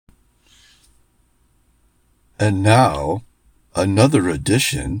And now, another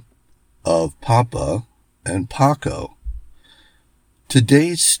edition of Papa and Paco.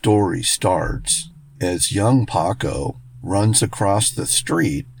 Today's story starts as young Paco runs across the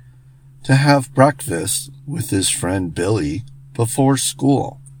street to have breakfast with his friend Billy before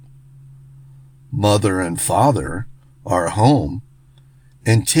school. Mother and father are home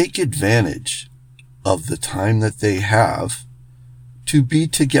and take advantage of the time that they have to be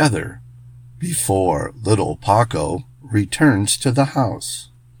together before little Paco returns to the house.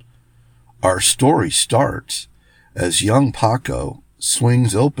 Our story starts as young Paco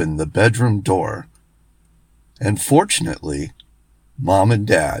swings open the bedroom door, and fortunately, Mom and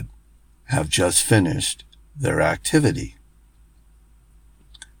Dad have just finished their activity.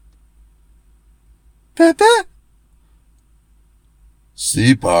 Papa?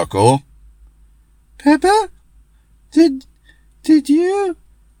 Si, Paco. Papa? Did you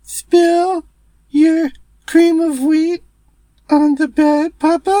spill your cream of wheat on the bed,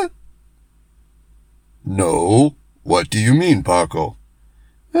 Papa? No. What do you mean, Paco?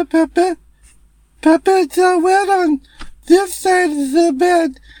 Papa, it's all wet on this side of the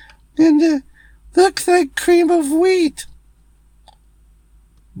bed, and it looks like cream of wheat.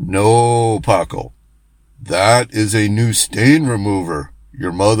 No, Paco. That is a new stain remover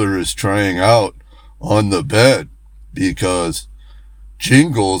your mother is trying out on the bed because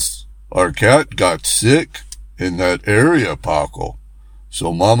Jingles, our cat, got sick in that area, Paco.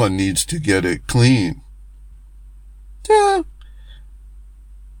 So Mama needs to get it clean. Oh,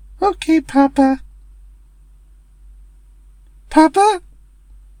 okay, Papa. Papa?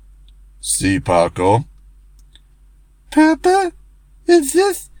 Si, Paco. Papa, is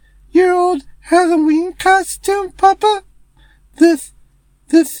this your old Halloween costume, Papa? This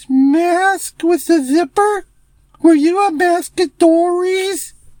mask with the zipper? Were you a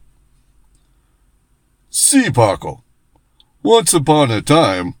Mascadories? Si, Paco. Once upon a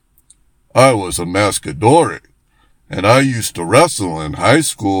time, I was a Mascadore, and I used to wrestle in high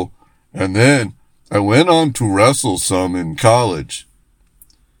school, and then I went on to wrestle some in college.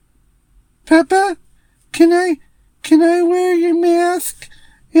 Papa, can I wear your mask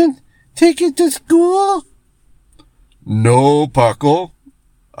and take it to school? No, Paco.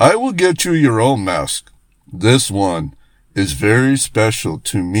 I will get you your own mask. This one is very special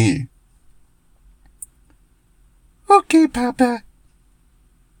to me. Okay, Papa.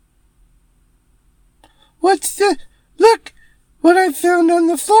 Look what I found on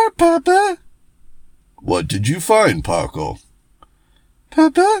the floor, Papa. What did you find, Paco?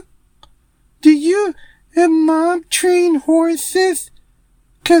 Papa, do you and Mom train horses?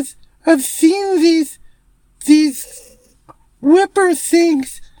 'Cause I've seen these whipper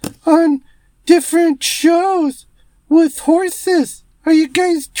things on different shows with horses. Are you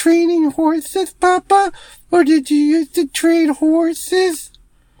guys training horses, Papa? Or did you used to train horses?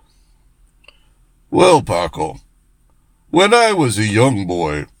 Well, Paco, when I was a young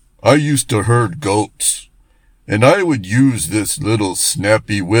boy, I used to herd goats, and I would use this little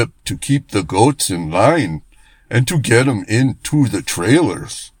snappy whip to keep the goats in line and to get them into the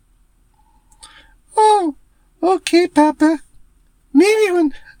trailers. Oh, okay, Papa. Maybe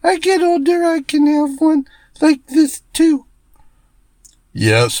when I get older I can have one like this too.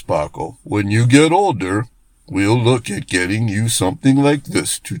 Yes, Paco, when you get older, we'll look at getting you something like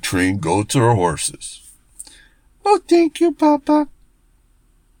this to train goats or horses. Oh, thank you, Papa.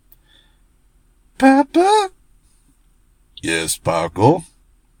 Papa? Yes, Paco?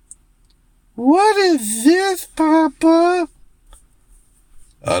 What is this, Papa?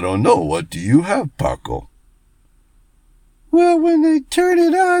 I don't know. What do you have, Paco? Well, when I turn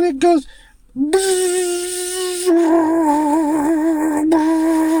it on, it goes...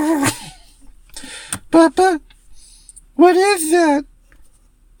 Papa, what is that?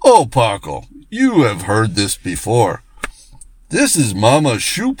 Oh, Paco, you have heard this before. This is Mama's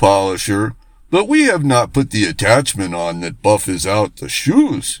shoe polisher, but we have not put the attachment on that buffs out the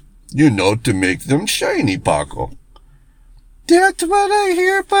shoes, to make them shiny, Paco. That's what I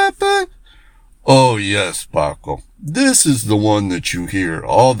hear, Papa? Oh, yes, Paco. This is the one that you hear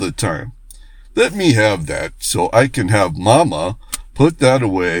all the time. Let me have that so I can have Mama put that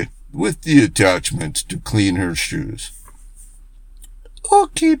away with the attachments to clean her shoes.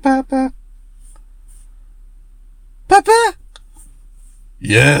 Okay, Papa. Papa?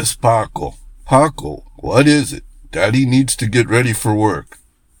 Yes, Paco. Paco, what is it? Daddy needs to get ready for work.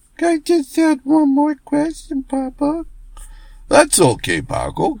 I just had one more question, Papa. That's okay,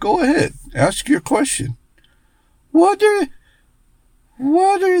 Paco. Go ahead. Ask your question. What are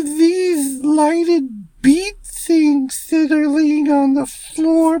these lighted bead things that are laying on the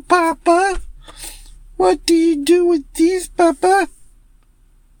floor, Papa? What do you do with these, Papa?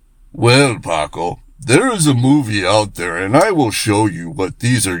 Well, Paco, there is a movie out there, and I will show you what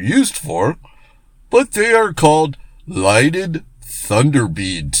these are used for, but they are called lighted thunder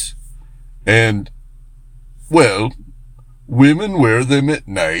beads. And, well, women wear them at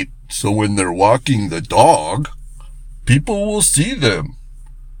night, so when they're walking the dog, people will see them.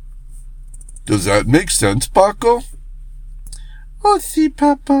 Does that make sense, Paco? Oh, see,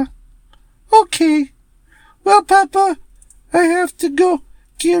 Papa. Okay. Well, Papa, I have to go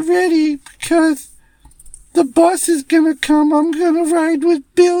get ready because the bus is gonna come. I'm gonna ride with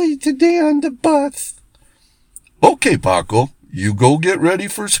Billy today on the bus. Okay, Paco, you go get ready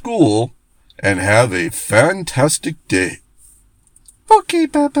for school and have a fantastic day. Okay,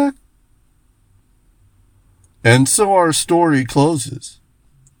 Papa. And so our story closes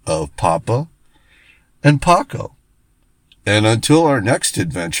of Papa and Paco. And until our next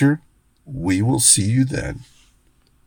adventure, we will see you then.